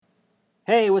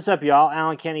Hey, what's up, y'all?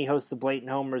 Alan Kenny, host of Blatant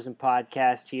Homers and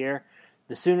podcast here.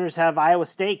 The Sooners have Iowa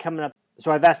State coming up,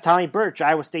 so I've asked Tommy Birch,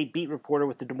 Iowa State beat reporter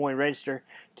with the Des Moines Register,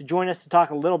 to join us to talk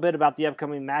a little bit about the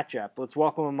upcoming matchup. Let's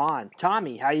welcome him on.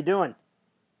 Tommy, how you doing?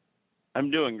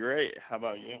 I'm doing great. How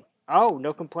about you? Oh,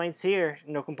 no complaints here.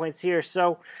 No complaints here.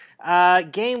 So,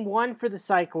 game one for the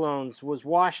Cyclones was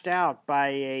washed out by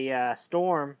a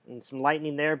storm and some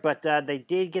lightning there, but they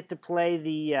did get to play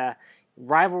the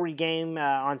rivalry game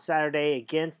on Saturday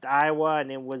against Iowa,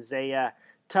 and it was a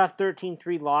tough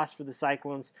 13-3 loss for the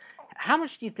Cyclones. How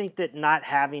much do you think that not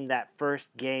having that first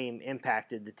game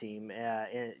impacted the team,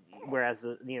 whereas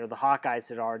the Hawkeyes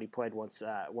had already played once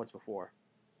before?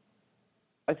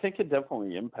 I think it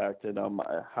definitely impacted them.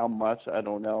 How much, I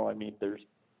don't know. I mean, there's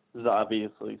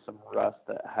obviously some rust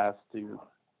that has to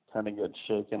kind of get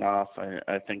shaken off.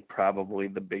 I think probably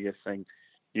the biggest thing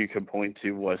you could point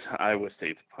to was Iowa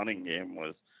State's punting game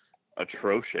was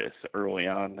atrocious early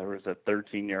on. There was a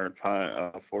 13-yard punt,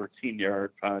 a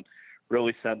 14-yard punt,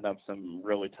 really setting up some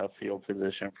really tough field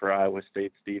position for Iowa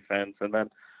State's defense. And then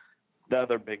the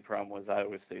other big problem was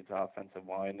Iowa State's offensive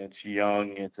line. It's young,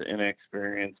 it's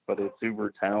inexperienced, but it's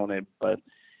uber talented. But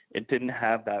it didn't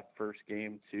have that first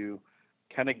game to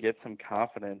kind of get some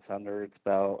confidence under its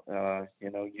belt.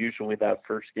 Usually that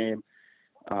first game,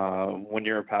 when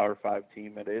you're a Power 5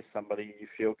 team, it is somebody you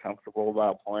feel comfortable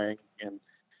about playing and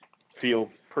feel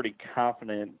pretty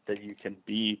confident that you can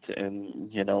beat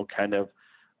and, kind of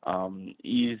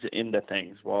ease into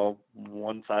things. Well,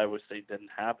 once Iowa State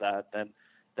didn't have that, then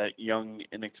that young,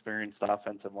 inexperienced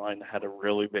offensive line had a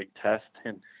really big test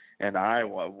in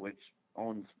Iowa, which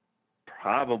owns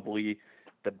probably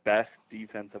the best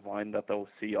defensive line that they'll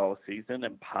see all season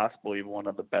and possibly one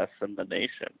of the best in the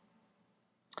nation.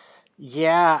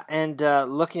 Yeah, and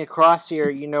looking across here,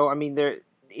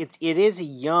 it is a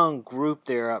young group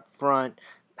there up front.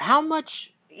 How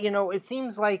much, it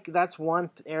seems like that's one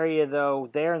area, though,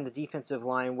 there in the defensive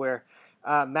line where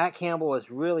Matt Campbell is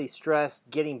really stressed,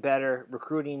 getting better,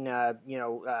 recruiting,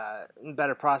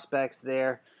 better prospects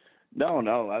there. No,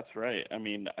 that's right. I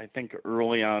mean, I think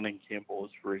early on in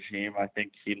Campbell's regime, I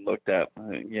think he looked at,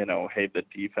 hey, the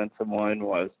defensive line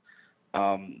was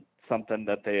something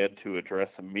that they had to address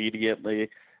immediately.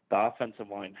 The offensive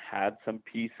line had some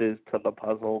pieces to the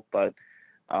puzzle, but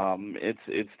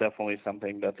it's definitely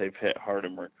something that they've hit hard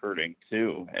in recruiting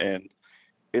too. And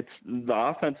it's the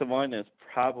offensive line is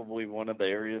probably one of the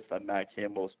areas that Matt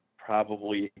Campbell's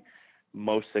probably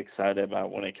most excited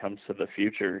about when it comes to the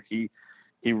future. He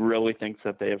really thinks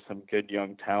that they have some good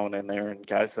young talent in there and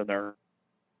guys that aren't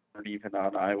even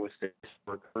on Iowa State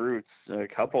recruits. A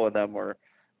couple of them were,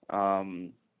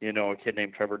 a kid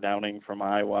named Trevor Downing from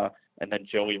Iowa, and then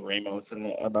Joey Ramos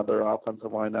and another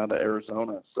offensive line out of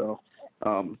Arizona. So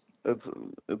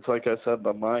it's like I said,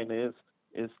 the line is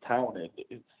talented.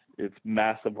 It's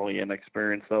massively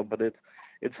inexperienced though, but it's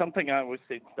something Iowa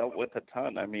State's dealt with a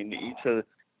ton. I mean, each of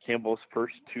Campbell's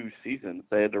first two seasons,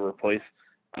 they had to replace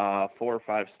 4 or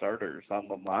 5 starters on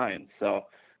the line. So,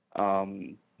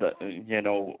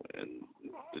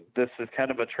 this is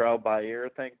kind of a trial by ear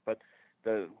thing, but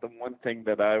the one thing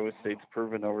that Iowa State's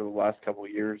proven over the last couple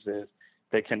of years is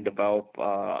they can develop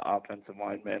offensive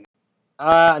linemen.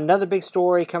 Another big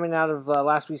story coming out of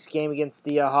last week's game against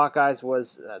the Hawkeyes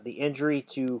was the injury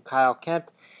to Kyle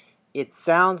Kempt. It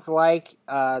sounds like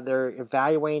they're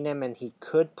evaluating him and he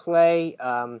could play.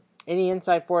 Any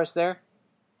insight for us there?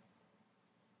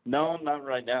 No, not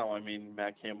right now. I mean,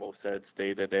 Matt Campbell said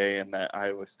stay today, and that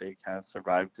Iowa State kind of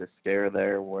survived the scare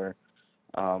there where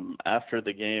after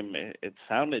the game, it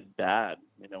sounded bad.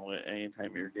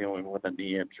 Anytime you're dealing with a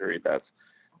knee injury, that's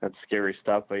scary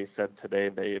stuff. But he said today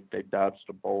they dodged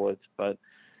a bullet. But,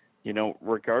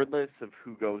 regardless of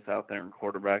who goes out there and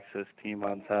quarterbacks this team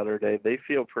on Saturday, they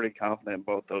feel pretty confident in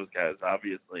both those guys.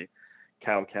 Obviously,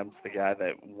 Kyle Kemp's the guy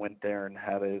that went there and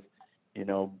had his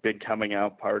big coming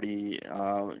out party,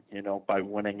 by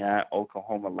winning at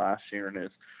Oklahoma last year in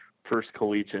his first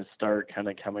collegiate start, kind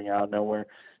of coming out of nowhere.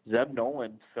 Zeb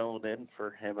Nolan filled in for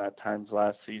him at times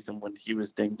last season when he was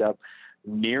dinged up,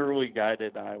 nearly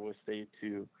guided Iowa State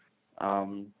to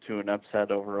an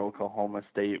upset over Oklahoma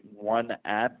State, won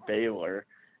at Baylor,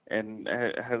 and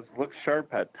has looked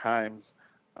sharp at times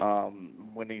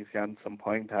when he's gotten some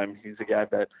playing time. He's a guy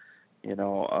that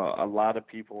a lot of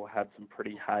people had some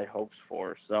pretty high hopes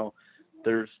for. So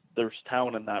there's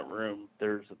talent in that room.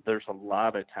 There's a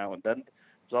lot of talent. Then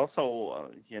there's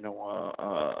also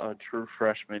a true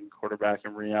freshman quarterback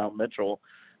in Rial Mitchell,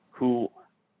 who,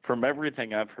 from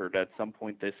everything I've heard, at some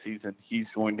point this season he's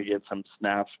going to get some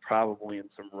snaps, probably in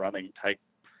some running type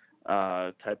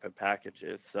of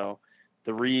packages. So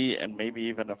three and maybe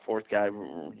even a fourth guy,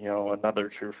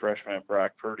 another true freshman,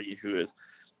 Brock Purdy, who is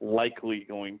likely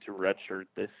going to redshirt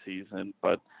this season,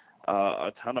 but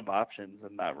a ton of options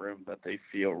in that room that they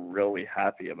feel really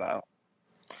happy about.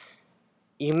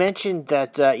 You mentioned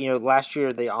that last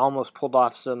year they almost pulled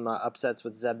off some upsets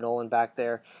with Zeb Nolan back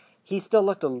there. He still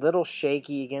looked a little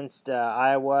shaky against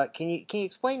Iowa. Can you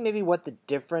explain maybe what the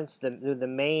difference, the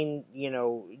main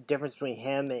difference between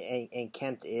him and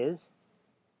Kempt is?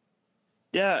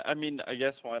 Yeah, I mean, I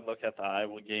guess when I look at the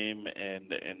Iowa game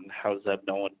and how Zeb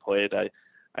Nolan played, I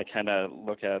kind of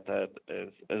look at that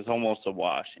as almost a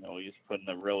wash. He's put in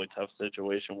a really tough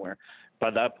situation where,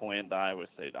 by that point, the Iowa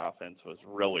State offense was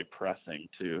really pressing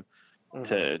to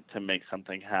make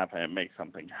something happen and make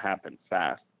something happen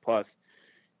fast. Plus,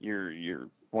 you're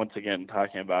once again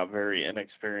talking about very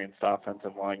inexperienced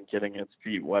offensive line getting its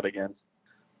feet wet against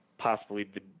possibly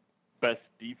the best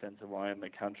defensive line in the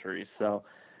country. So,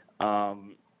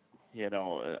 I'm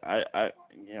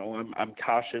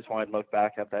cautious when I look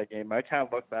back at that game. I kind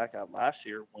of look back at last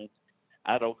year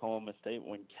at Oklahoma State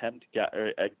when Kempt got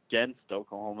against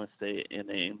Oklahoma State in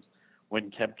Ames.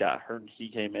 When Kempt got hurt, he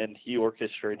came in. He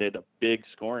orchestrated a big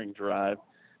scoring drive,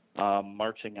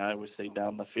 marching Iowa State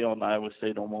down the field, and Iowa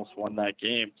State almost won that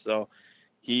game. So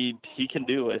he can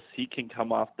do this. He can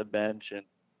come off the bench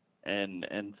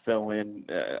and fill in.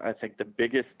 I think the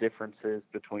biggest differences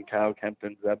between Kyle Kempt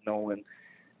and Zeb Nolan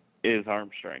is arm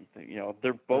strength.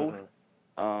 They're both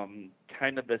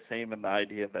kind of the same in the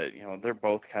idea that they're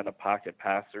both kind of pocket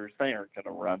passers. They aren't going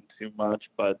to run too much,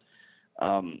 but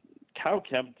Kyle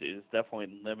Kempt is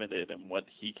definitely limited in what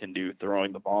he can do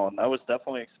throwing the ball, and that was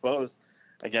definitely exposed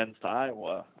against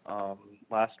Iowa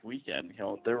last weekend.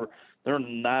 There were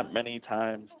not many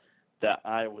times that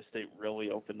Iowa State really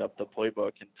opened up the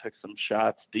playbook and took some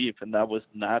shots deep, and that was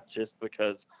not just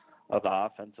because of the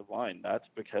offensive line. That's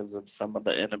because of some of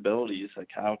the inabilities that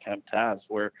Kyle Kempt has,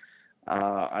 where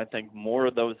I think more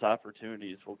of those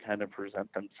opportunities will kind of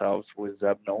present themselves with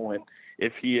Zeb Nolan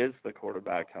if he is the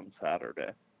quarterback come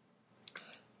Saturday.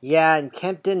 Yeah, and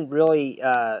Kempt didn't really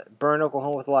burn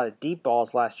Oklahoma with a lot of deep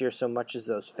balls last year so much as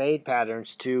those fade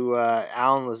patterns to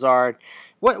Alan Lazard.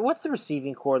 What's the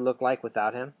receiving corps look like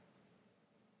without him?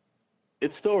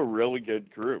 It's still a really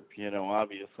good group.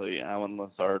 Obviously Alan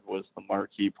Lazard was the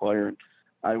marquee player, and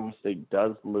Iowa State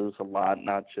does lose a lot,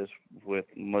 not just with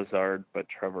Lazard, but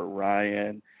Trevor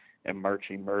Ryan and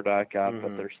Marchie Murdoch out,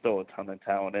 but there's still a ton of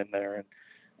talent in there.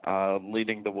 And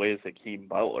leading the way is Akeem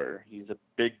Butler. He's a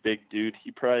big dude. He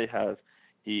probably has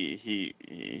he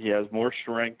has more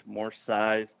strength, more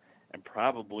size, and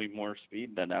probably more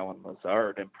speed than Alan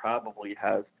Lazard, and probably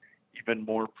has even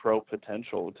more pro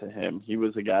potential to him. He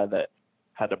was a guy that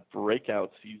had a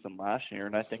breakout season last year,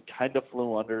 and I think kind of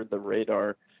flew under the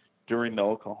radar during the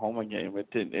Oklahoma game.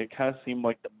 It kind of seemed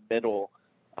like the middle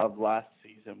of last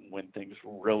season when things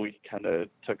really kind of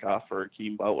took off for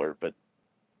Akeem Butler. But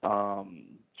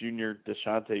junior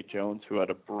Deshaunte Jones, who had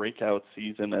a breakout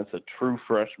season as a true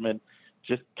freshman,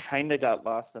 just kind of got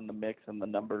lost in the mix and the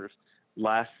numbers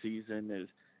last season,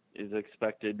 is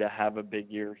expected to have a big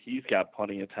year. He's got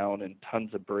plenty of talent and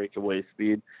tons of breakaway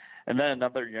speed. And then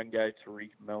another young guy,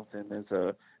 Tariq Milton,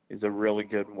 is a really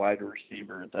good wide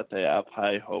receiver that they have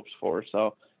high hopes for.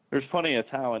 So there's plenty of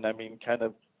talent. I mean, kind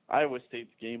of Iowa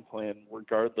State's game plan,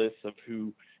 regardless of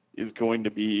who is going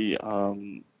to be,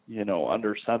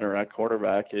 under center at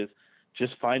quarterback, is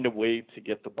just find a way to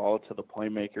get the ball to the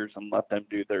playmakers and let them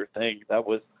do their thing. That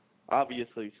was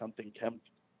obviously something Kempt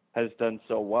has done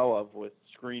so well of, with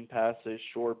screen passes,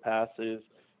 short passes,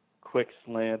 quick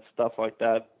slants, stuff like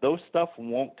that. Those stuff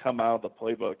won't come out of the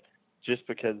playbook just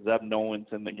because Zeb Nolan's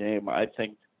in the game. I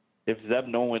think if Zeb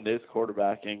Nolan is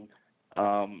quarterbacking,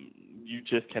 you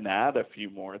just can add a few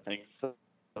more things to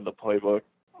the playbook.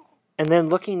 And then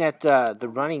looking at the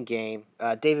running game,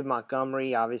 David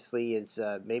Montgomery obviously is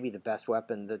maybe the best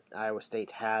weapon that Iowa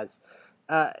State has.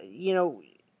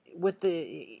 With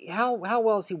how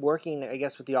well is he working, I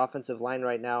guess, with the offensive line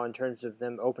right now in terms of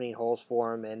them opening holes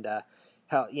for him and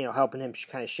helping him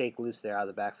kind of shake loose there out of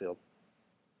the backfield?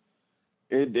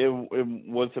 It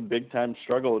was a big time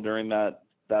struggle during that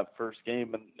first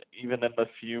game, and even in the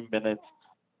few minutes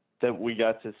that we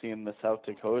got to see in the South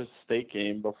Dakota State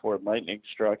game before lightning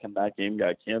struck and that game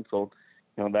got canceled,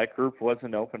 that group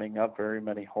wasn't opening up very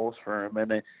many holes for him.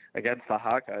 And against the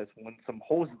Hawkeyes, when some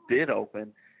holes did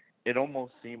open, it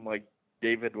almost seemed like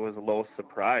David was a little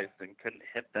surprised and couldn't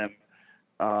hit them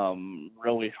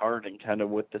really hard and kind of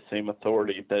with the same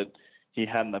authority that he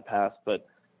had in the past. But,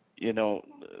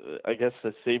 I guess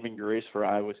the saving grace for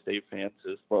Iowa State fans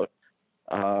is, look,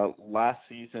 last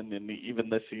season and even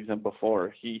this season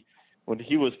before, he when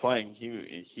he was playing,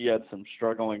 he had some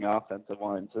struggling offensive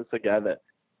lines. This is a guy that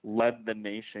led the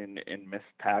nation in missed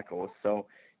tackles, so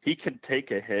he can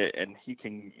take a hit and he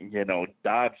can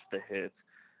dodge the hits.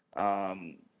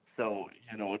 So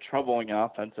a troubling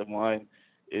offensive line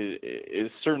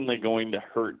is certainly going to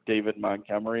hurt David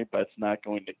Montgomery, but it's not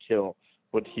going to kill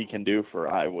what he can do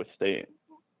for Iowa State.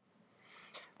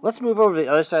 Let's move over to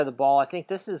the other side of the ball. I think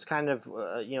this is kind of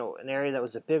an area that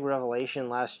was a big revelation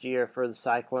last year for the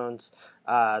Cyclones.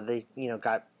 They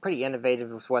got pretty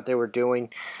innovative with what they were doing.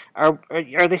 Are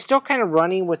they still kind of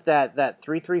running with that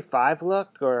 3-3-5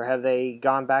 look, or have they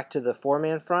gone back to the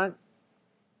 4-man front?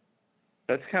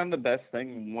 That's kind of the best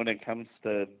thing when it comes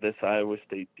to this Iowa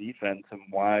State defense and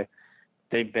why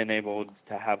they've been able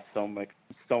to have so much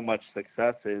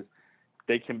success is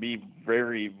they can be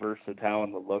very versatile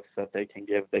in the looks that they can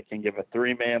give. They can give a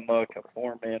 3-man look, a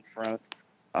 4-man front.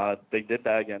 They did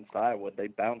that against Iowa. They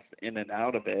bounced in and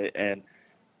out of it, and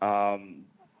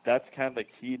that's kind of the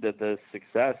key to the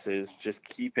success is just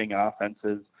keeping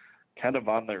offenses kind of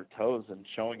on their toes and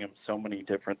showing them so many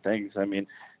different things. I mean,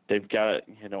 they've got,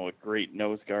 a great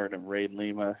nose guard in Ray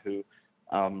Lima who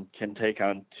can take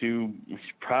on 2,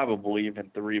 probably even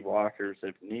 3 blockers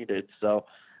if needed. So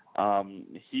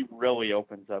he really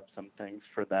opens up some things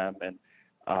for them. And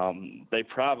they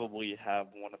probably have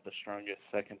one of the strongest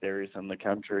secondaries in the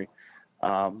country,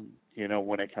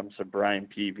 when it comes to Brian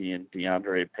Peavy and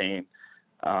DeAndre Payne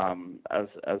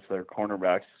as their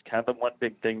cornerbacks. Kind of one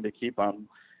big thing to keep an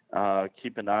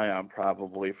eye on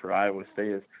probably for Iowa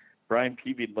State is Brian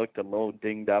Peavy looked a little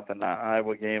dinged up in that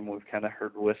Iowa game. We've kind of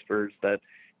heard whispers that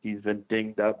he's been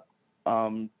dinged up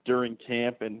during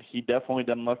camp, and he definitely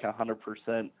didn't look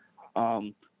 100%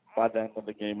 by the end of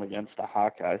the game against the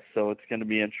Hawkeyes. So it's going to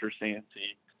be interesting to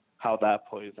see how that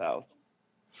plays out.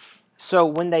 So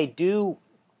when they do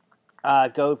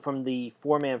go from the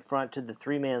 4-man front to the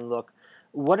 3-man look,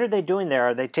 what are they doing there?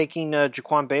 Are they taking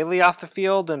Jaquan Bailey off the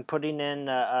field and putting in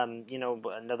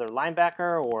another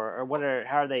linebacker, or what?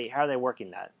 How are they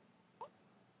working that?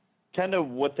 Kind of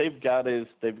what they've got is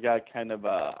they've got kind of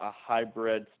a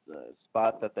hybrid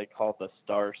spot that they call the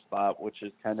star spot, which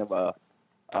is kind of a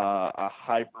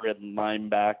hybrid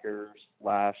linebacker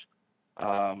slash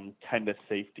kind of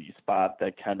safety spot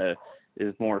that kind of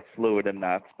is more fluid in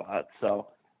that spot. So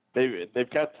they've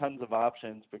got tons of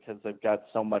options because they've got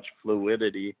so much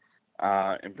fluidity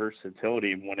and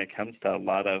versatility when it comes to a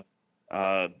lot of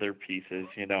their pieces.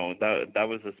 That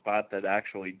was a spot that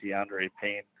actually DeAndre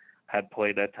Payne had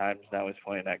played at times. Now he's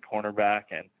playing at cornerback,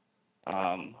 and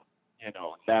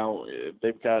now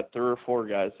they've got 3 or 4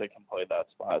 guys that can play that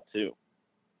spot too.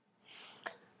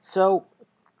 So,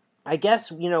 I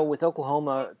guess with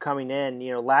Oklahoma coming in,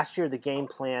 last year the game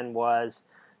plan was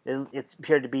it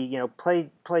appeared to be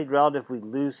played relatively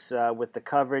loose with the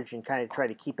coverage and kind of try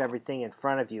to keep everything in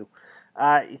front of you.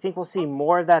 You think we'll see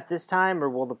more of that this time, or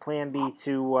will the plan be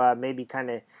to maybe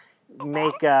kind of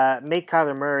make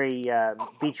Kyler Murray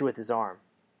beat you with his arm?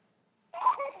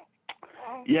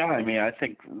 Yeah, I mean, I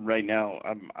think right now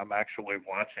I'm actually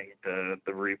watching the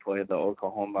replay of the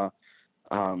Oklahoma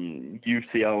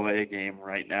UCLA game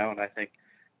right now, and I think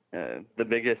the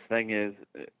biggest thing is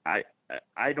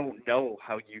I don't know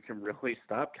how you can really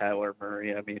stop Kyler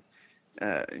Murray. I mean,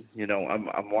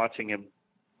 I'm watching him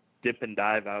dip and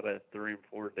dive out at 3 and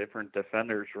 4 different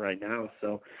defenders right now.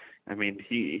 So, I mean,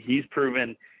 he's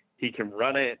proven he can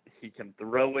run it, he can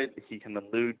throw it, he can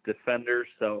elude defenders.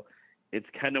 So it's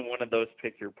kind of one of those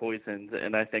pick your poisons.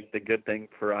 And I think the good thing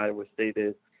for Iowa State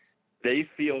is they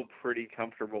feel pretty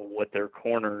comfortable with their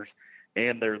corners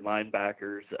and their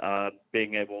linebackers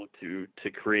being able to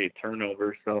create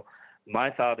turnovers. So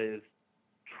my thought is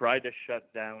try to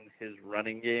shut down his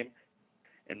running game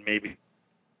and maybe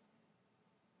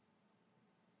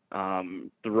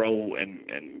throw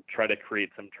and try to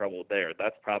create some trouble there.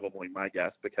 That's probably my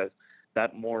guess, because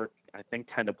that more, I think,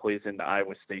 kind of plays into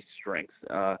Iowa State's strengths,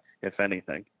 if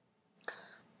anything.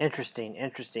 Interesting.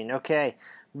 Okay.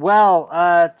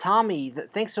 Well, Tommy,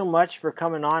 thanks so much for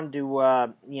coming on to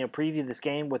preview this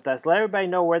game with us. Let everybody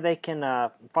know where they can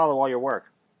follow all your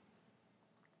work.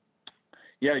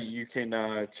 Yeah, you can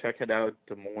check it out,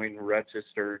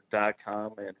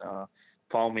 DesMoinesRegister.com, and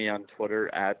follow me on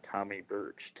Twitter at Tommy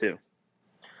Birch, too.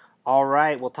 All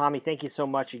right. Well, Tommy, thank you so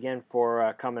much again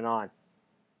for coming on.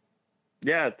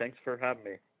 Yeah, thanks for having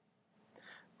me.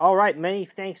 All right. Many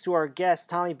thanks to our guest,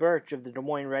 Tommy Birch of the Des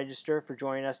Moines Register, for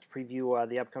joining us to preview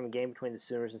the upcoming game between the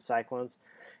Sooners and Cyclones.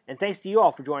 And thanks to you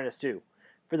all for joining us, too.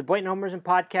 For the Blatant Homers and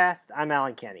Podcast, I'm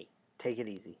Alan Kenny. Take it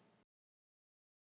easy.